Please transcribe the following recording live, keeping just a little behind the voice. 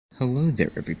Hello there,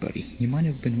 everybody. You might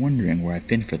have been wondering where I've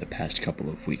been for the past couple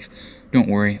of weeks. Don't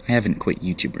worry, I haven't quit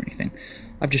YouTube or anything.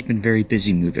 I've just been very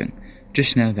busy moving.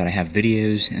 Just know that I have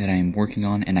videos that I am working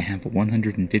on, and I have a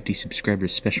 150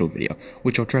 subscribers special video,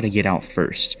 which I'll try to get out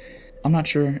first. I'm not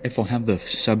sure if I'll have the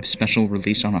sub special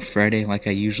released on a Friday like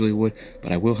I usually would,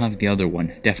 but I will have the other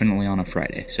one definitely on a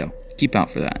Friday, so keep out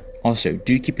for that. Also,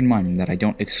 do keep in mind that I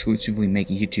don't exclusively make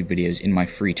YouTube videos in my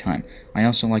free time. I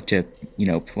also like to,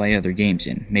 play other games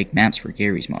and make maps for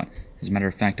Garry's Mod. As a matter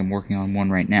of fact, I'm working on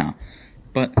one right now.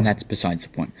 But that's besides the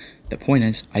point. The point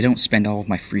is, I don't spend all of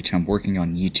my free time working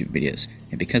on YouTube videos,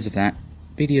 and because of that,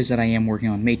 videos that I am working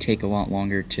on may take a lot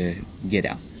longer to get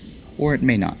out. Or it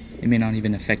may not. It may not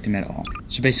even affect them at all.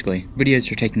 So basically,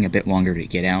 videos are taking a bit longer to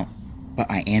get out, but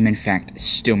I am in fact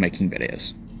still making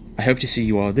videos. I hope to see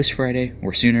you all this Friday,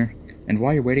 or sooner, and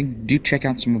while you're waiting, do check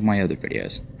out some of my other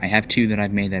videos. I have two that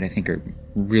I've made that I think are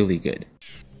really good.